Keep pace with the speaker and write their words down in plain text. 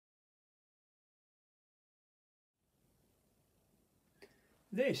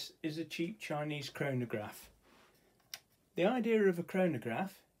This is a cheap Chinese chronograph. The idea of a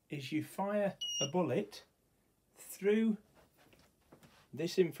chronograph is you fire a bullet through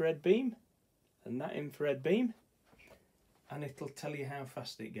this infrared beam and that infrared beam, and it'll tell you how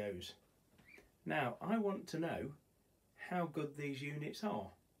fast it goes. Now, I want to know how good these units are.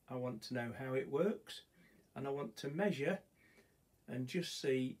 I want to know how it works, and I want to measure and just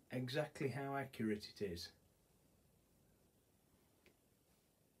see exactly how accurate it is.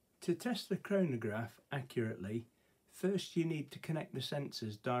 To test the chronograph accurately, first you need to connect the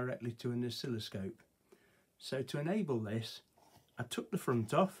sensors directly to an oscilloscope. So to enable this, I took the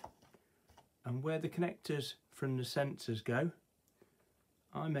front off, and where the connectors from the sensors go,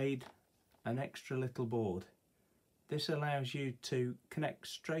 I made an extra little board. This allows you to connect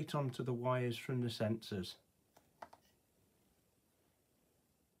straight onto the wires from the sensors.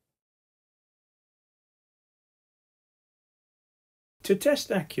 To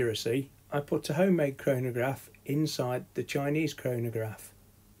test accuracy, I put a homemade chronograph inside the Chinese chronograph.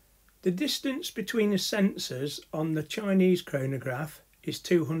 The distance between the sensors on the Chinese chronograph is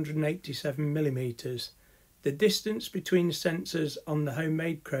 287 millimeters. The distance between the sensors on the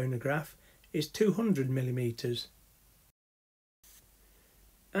homemade chronograph is 200 millimeters.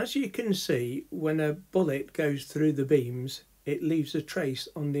 As you can see, when a bullet goes through the beams, it leaves a trace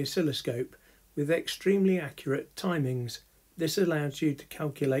on the oscilloscope with extremely accurate timings. This allows you to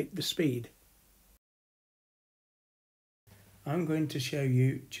calculate the speed. I'm going to show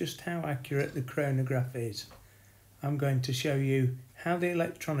you just how accurate the chronograph is. I'm going to show you how the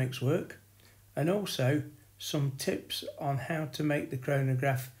electronics work and also some tips on how to make the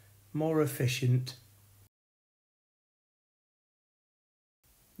chronograph more efficient.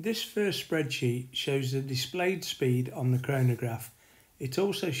 This first spreadsheet shows the displayed speed on the chronograph. It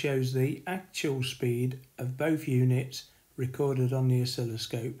also shows the actual speed of both units recorded on the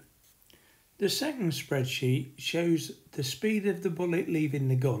oscilloscope. The second spreadsheet shows the speed of the bullet leaving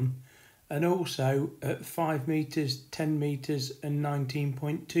the gun, and also at 5 meters, 10 meters and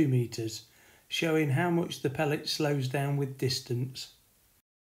 19.2 meters, showing how much the pellet slows down with distance.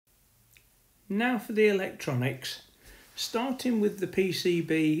 Now for the electronics. Starting with the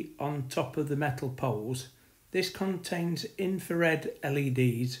PCB on top of the metal poles, this contains infrared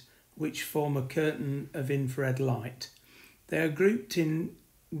LEDs which form a curtain of infrared light. They are grouped in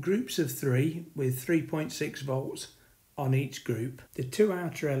groups of 3 with 3.6 volts on each group. The 2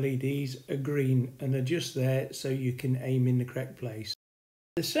 outer LEDs are green and are just there so you can aim in the correct place.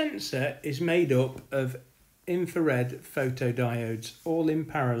 The sensor is made up of infrared photodiodes, all in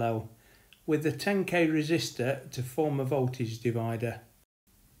parallel, with a 10k resistor to form a voltage divider.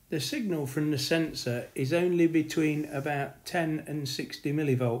 The signal from the sensor is only between about 10 and 60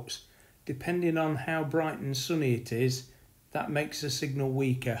 millivolts. Depending on how bright and sunny it is, that makes the signal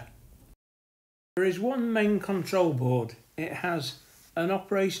weaker. There is one main control board. It has an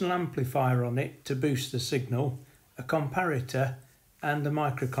operational amplifier on it to boost the signal, a comparator and a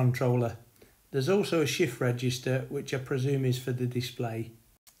microcontroller. There's also a shift register which I presume is for the display.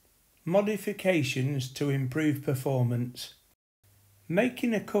 Modifications to improve performance.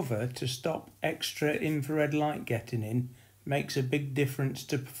 Making a cover to stop extra infrared light getting in makes a big difference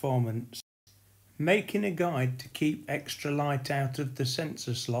to performance. Making a guide to keep extra light out of the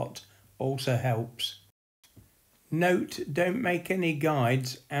sensor slot also helps. Note, don't make any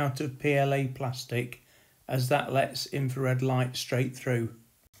guides out of PLA plastic, as that lets infrared light straight through.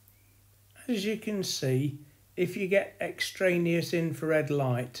 As you can see, if you get extraneous infrared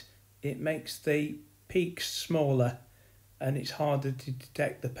light, it makes the peaks smaller and it's harder to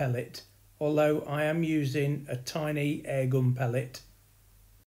detect the pellet, although I am using a tiny airgun pellet.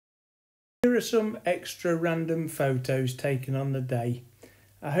 Here are some extra random photos taken on the day.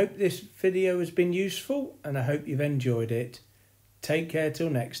 I hope this video has been useful and I hope you've enjoyed it. Take care till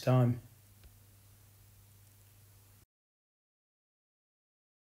next time.